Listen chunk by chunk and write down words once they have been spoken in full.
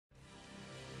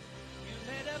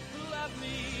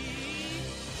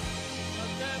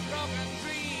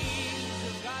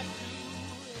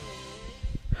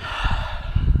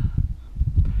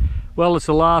Well, it's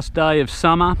the last day of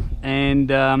summer, and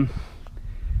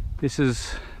this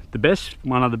is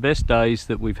one of the best days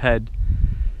that we've had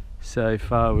so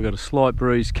far. We've got a slight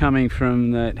breeze coming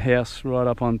from that house right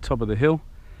up on top of the hill,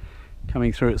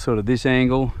 coming through at sort of this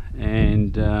angle,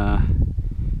 and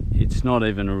it's not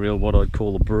even a real what I'd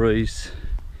call a breeze.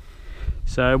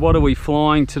 So what are we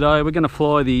flying today? We're going to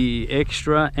fly the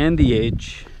Extra and the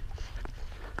Edge.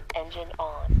 Engine on.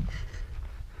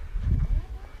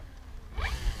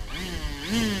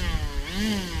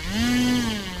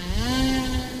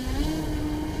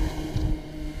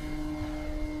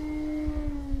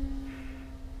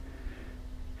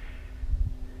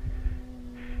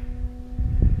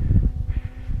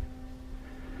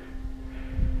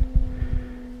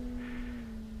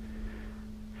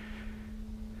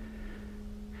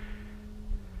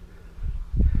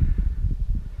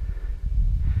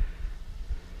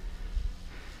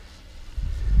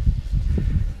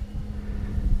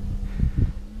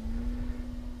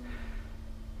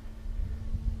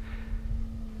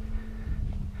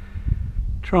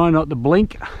 Try not to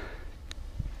blink.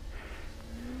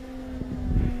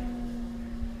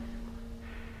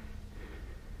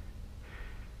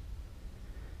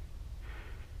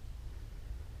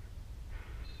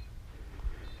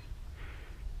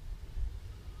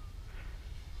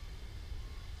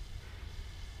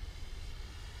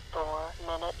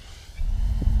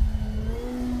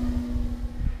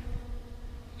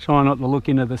 Try not to look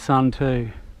into the sun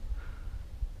too.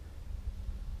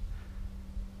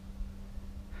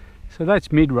 So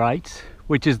that's mid rates,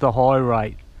 which is the high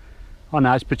rate. I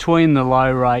know it's between the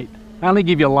low rate. I only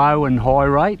give you low and high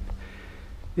rate.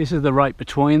 This is the rate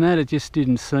between that. It just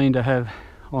didn't seem to have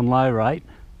on low rate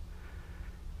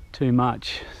too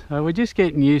much. So we're just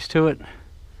getting used to it,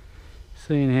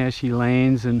 seeing how she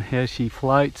lands and how she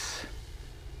floats.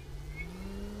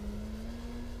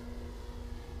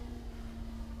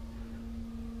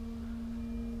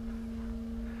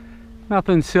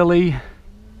 Nothing silly.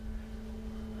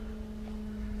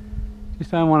 Just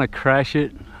don't want to crash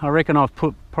it. I reckon I've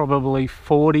put probably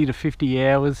 40 to 50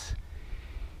 hours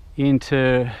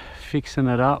into fixing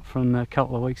it up from a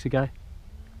couple of weeks ago.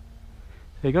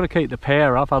 So you've got to keep the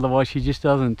power up, otherwise she just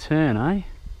doesn't turn, eh?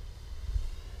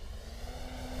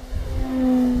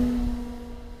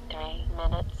 3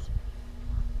 minutes.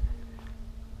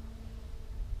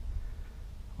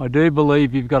 I do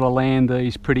believe you've got to land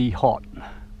these pretty hot.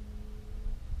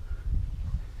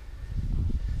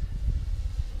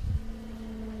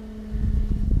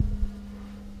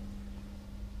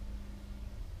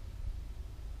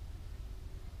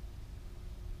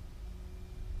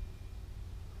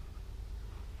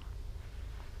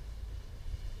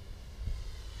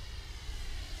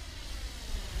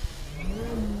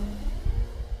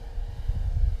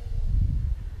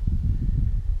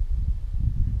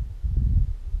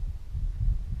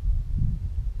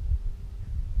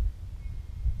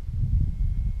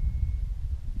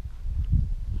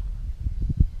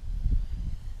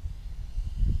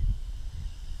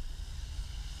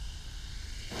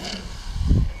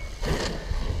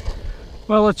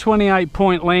 Well, a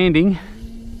 28-point landing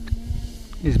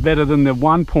is better than the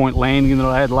 1-point landing that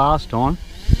I had last time.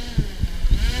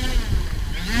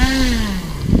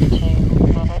 2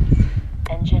 minutes.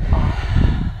 Engine off.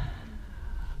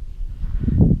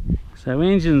 So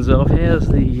engine's off. How's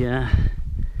the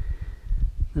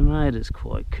motor's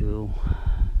quite cool.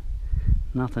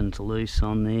 Nothing's loose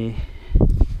on there.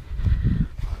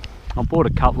 I bought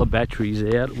a couple of batteries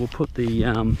out. We'll put the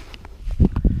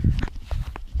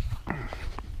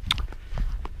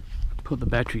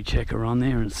battery checker on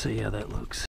there and see how that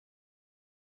looks.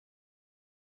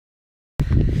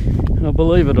 Now,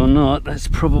 believe it or not, that's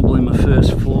probably my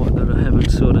first flight that I haven't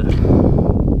sort of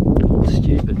gone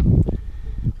stupid.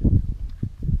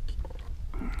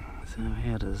 So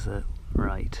how does that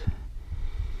rate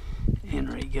in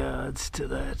regards to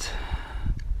that?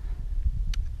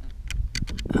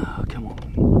 Oh, come on.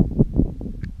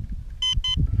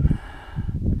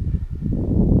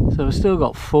 So we've still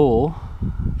got 4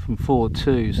 from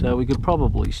 4.2, so we could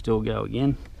probably still go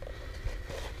again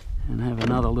and have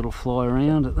another little fly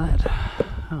around at that.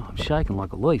 Oh, I'm shaking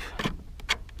like a leaf.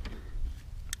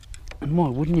 And why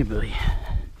wouldn't you be?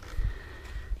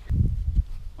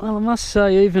 Well, I must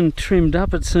say, even trimmed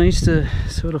up, it seems to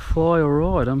sort of fly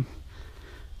alright.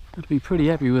 I'd be pretty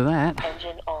happy with that.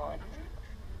 Engine on.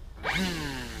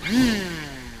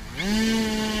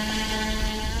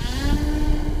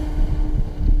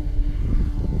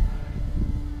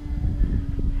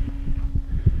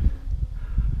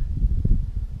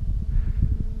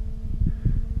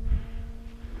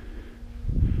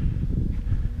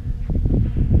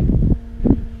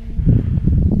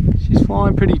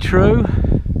 going pretty true.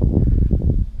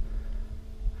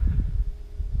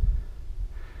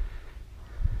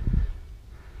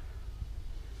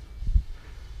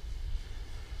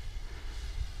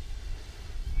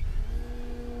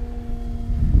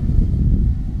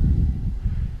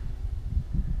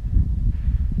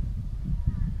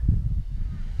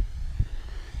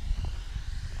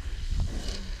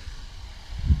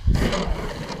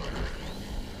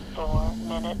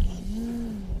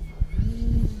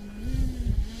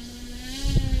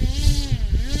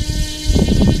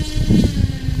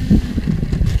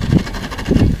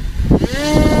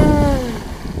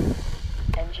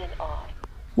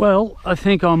 Well, I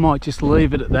think I might just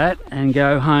leave it at that and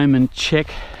go home and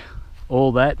check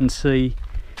all that and see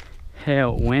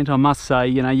how it went. I must say,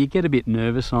 you know, you get a bit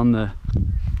nervous on the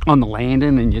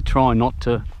landing, and you try not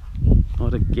to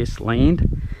guess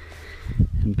land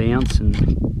and bounce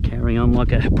and carry on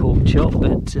like a pork chop,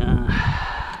 but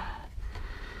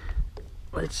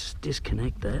let's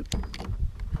disconnect that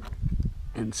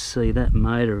and see that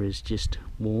motor is just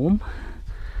warm.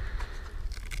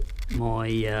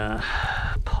 My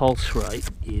pulse rate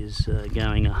is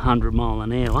going 100 mile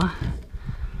an hour,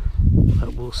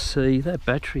 but we'll see. That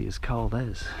battery is cold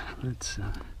as. That's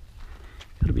got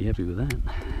to be happy with that.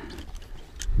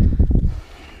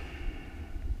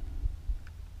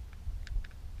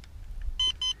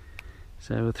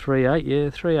 So a 3.8, yeah,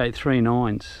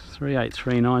 3.839s,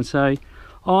 3.839. So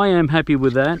I am happy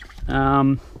with that.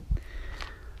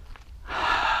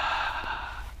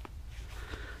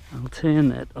 I'll turn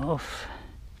that off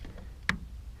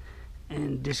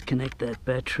and disconnect that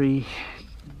battery.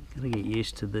 Gotta get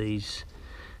used to these,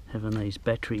 having these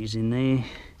batteries in there,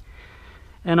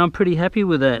 and I'm pretty happy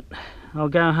with that. I'll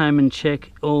go home and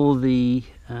check all the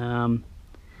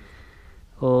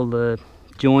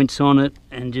joints on it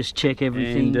and just check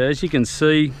everything. And as you can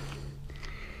see,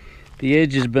 the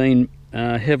edge has been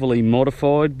heavily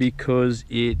modified because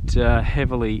it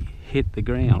heavily hit the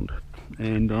ground.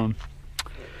 And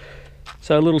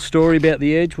so a little story about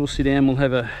the edge. We'll sit down, we'll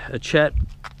have a chat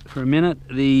for a minute.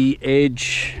 The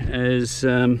edge is,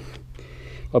 I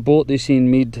bought this in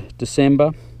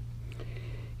mid-December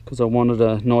because I wanted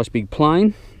a nice big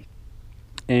plane,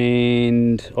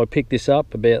 and I picked this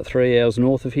up about 3 hours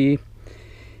north of here.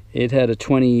 It had a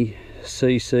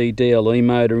 20cc DLE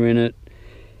motor in it,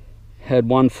 had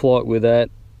one flight with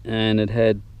that, and it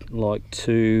had like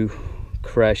 2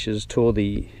 crashes, tore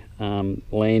the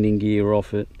landing gear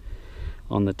off it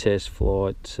on the test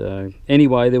flight. So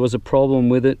anyway, there was a problem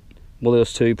with it. Well, there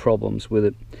was 2 problems with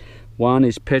it. One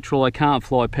is petrol. I can't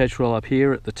fly petrol up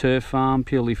here at the turf farm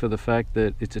purely for the fact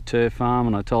that it's a turf farm,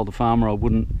 and I told the farmer I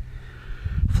wouldn't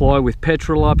fly with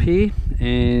petrol up here.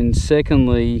 And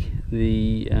secondly,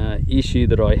 the issue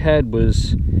that I had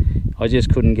was I just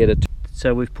couldn't get it.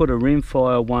 So we've put a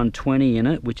Rimfire 120 in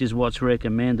it, which is what's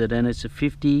recommended, and it's a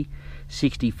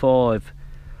 50/65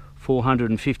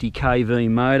 450 kV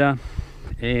motor,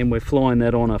 and we're flying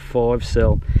that on a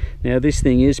 5-cell. Now this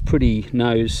thing is pretty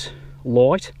nose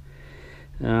light.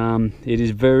 It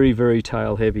is very, very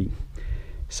tail heavy.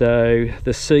 So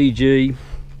the CG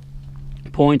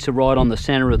points are right on the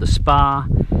center of the spar.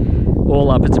 All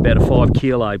up it's about a 5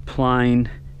 kilo plane,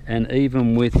 and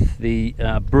even with the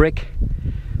brick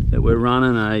that we're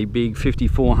running, a big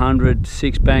 5400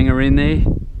 6-banger in there,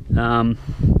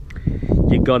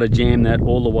 you've got to jam that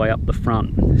all the way up the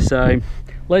front. So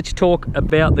let's talk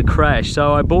about the crash.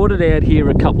 So I bought it out here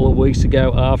a couple of weeks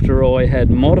ago after I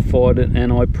had modified it,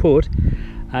 and I put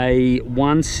a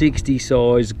 160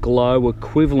 size Glow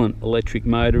equivalent electric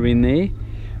motor in there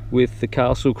with the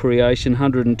Castle Creation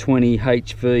 120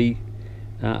 HV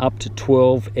up to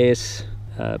 12S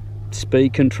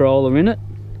speed controller in it,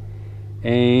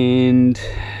 and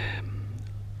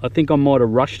I think I might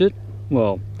have rushed it.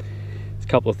 Well, there's a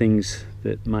couple of things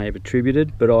that may have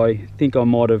attributed, but I think I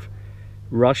might have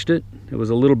rushed it. It was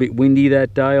a little bit windy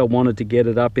that day. I wanted to get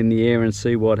it up in the air and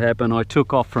see what happened. I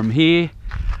took off from here.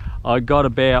 I got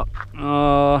about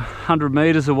 100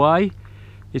 meters away.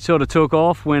 It sort of took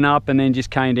off, went up, and then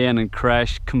just came down and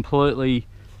crashed. Completely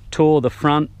tore the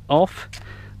front off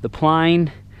the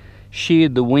plane,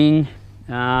 sheared the wing,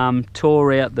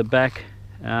 tore out the back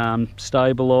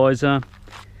stabilizer,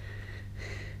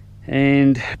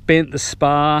 and bent the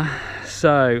spar.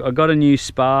 So I got a new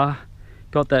spar,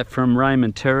 got that from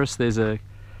Raymond Terrace. There's a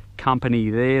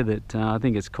company there that I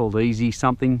think it's called Easy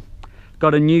something.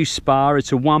 Got a new spar.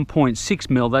 It's a 1.6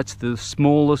 mil. That's the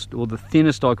smallest or the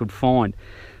thinnest I could find.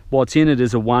 What's in it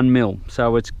is a 1 mil,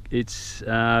 so it's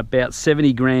about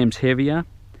 70 grams heavier.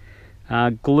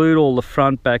 Glued all the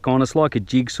front back on. It's like a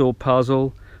jigsaw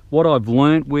puzzle. What I've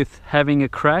learnt with having a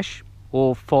crash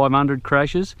or 500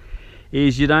 crashes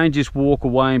is you don't just walk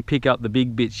away and pick up the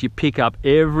big bits. You pick up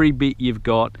every bit you've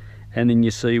got, and then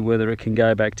you see whether it can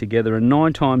go back together, and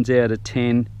 9 times out of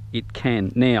 10 it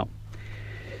can. Now,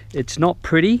 it's not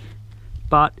pretty,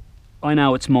 but I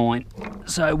know it's mine.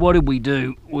 So what did we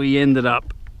do? We ended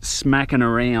up smacking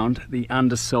around the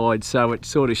underside, so it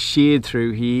sort of sheared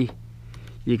through here.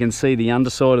 You can see the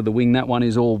underside of the wing. That one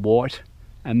is all white,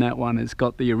 and that one has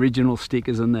got the original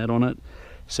stickers and that on it.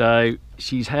 So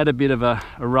she's had a bit of a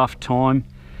rough time.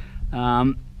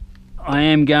 I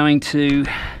am going to,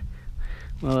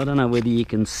 well, I don't know whether you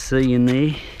can see in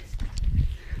there,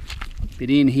 but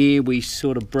in here we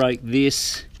sort of broke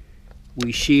this.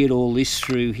 We sheared all this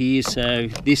through here, so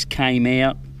this came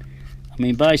out. I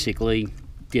mean, basically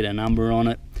did a number on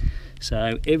it.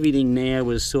 So everything now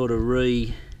was sort of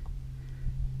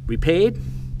repaired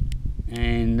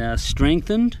and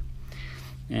strengthened,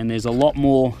 and there's a lot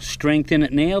more strength in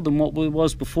it now than what it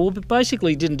was before, but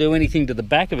basically didn't do anything to the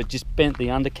back of it, just bent the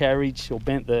undercarriage or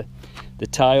bent the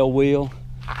tail wheel.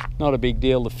 Not a big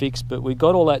deal to fix, but we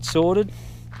got all that sorted.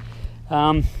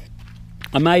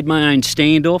 I made my own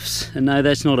standoffs, and no,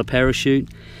 that's not a parachute.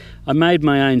 I made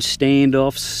my own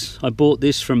standoffs. I bought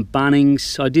this from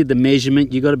Bunnings. I did the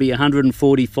measurement. You've got to be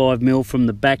 145mm from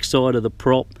the back side of the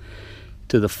prop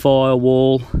to the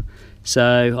firewall.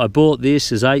 So I bought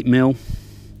this as 8mm.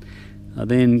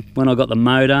 Then when I got the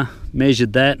motor,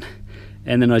 measured that,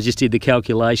 and then I just did the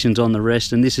calculations on the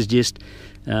rest, and this is just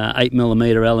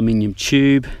 8mm aluminium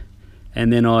tube.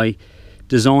 And then I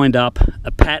designed up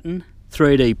a pattern,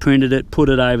 3D printed it, put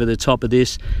it over the top of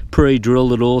this,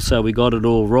 pre-drilled it all so we got it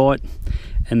all right,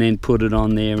 and then put it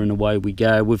on there, and away we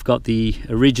go. We've got the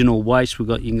original waste. You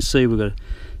can see we've got a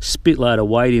spit load of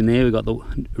weight in there. We've got the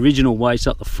original waste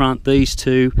up the front, these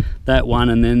two, that one,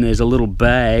 and then there's a little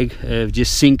bag of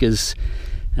just sinkers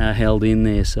held in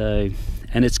there. So,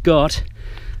 and it's got,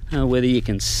 whether you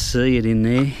can see it in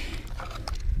there,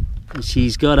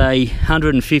 she's got a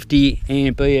 150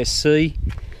 amp ESC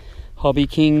Hobby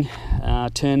King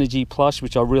Turnigy Plus,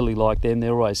 which I really like them.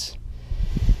 They're always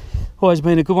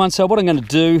been a good one. So what I'm going to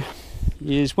do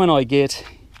is, when I get,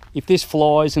 if this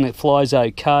flies and it flies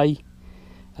okay,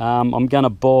 I'm going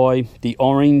to buy the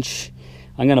orange.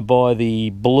 I'm going to buy the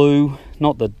blue,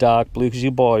 not the dark blue, because you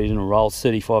buy it in a roll, it's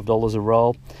 $35 a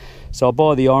roll. So I'll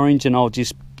buy the orange, and I'll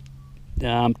just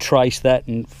trace that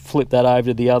and flip that over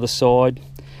to the other side.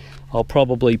 I'll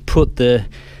probably put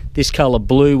this colour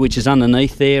blue, which is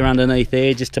underneath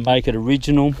there, just to make it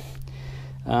original.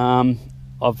 I've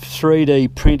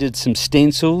 3D printed some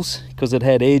stencils because it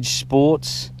had Edge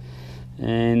Sports.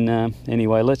 And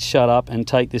anyway, let's shut up and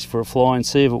take this for a fly and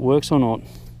see if it works or not.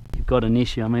 You've got an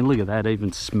issue. I mean, look at that,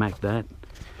 even smacked that.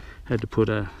 Had to put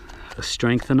a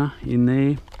strengthener in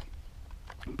there,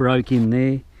 broke in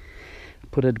there.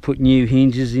 Had to put new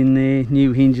hinges in there,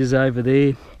 new hinges over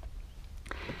there.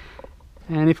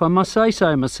 And if I must say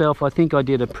so myself, I think I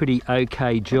did a pretty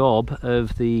okay job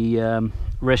of the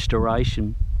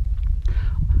restoration.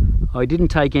 I didn't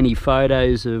take any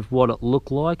photos of what it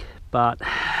looked like, but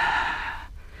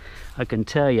I can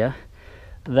tell you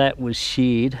that was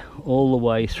sheared all the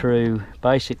way through,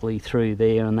 basically through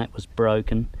there, and that was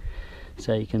broken.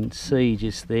 So you can see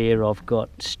just there I've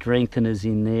got strengtheners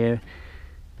in there.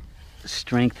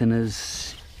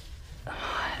 Strengtheners,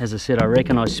 as I said, I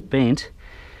reckon I spent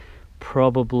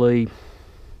probably,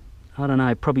 I don't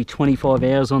know, probably 25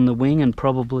 hours on the wing, and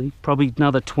probably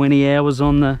another 20 hours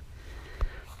on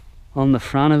the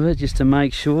front of it, just to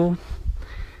make sure.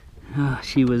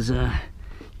 She was,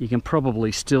 you can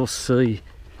probably still see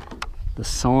the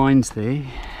signs there.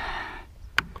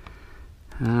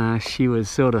 She was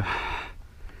sort of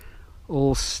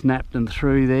all snapped and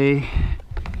through there.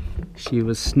 She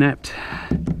was snapped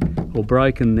or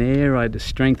broken there. I had to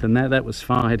strengthen that. That was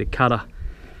fun. I had to cut a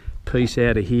piece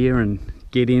out of here and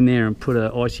get in there and put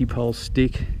an icy pole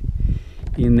stick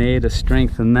in there to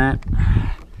strengthen that.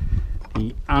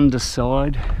 The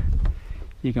underside,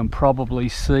 you can probably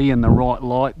see in the right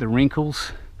light the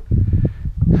wrinkles,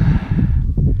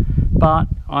 but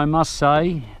I must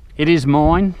say it is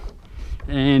mine,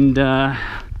 and I'm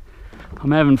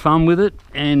having fun with it,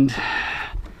 and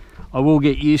I will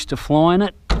get used to flying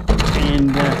it.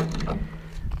 And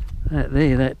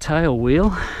that tail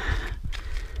wheel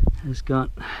has gone.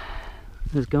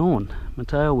 My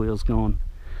tail wheel's gone.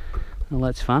 Well,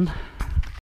 that's fun.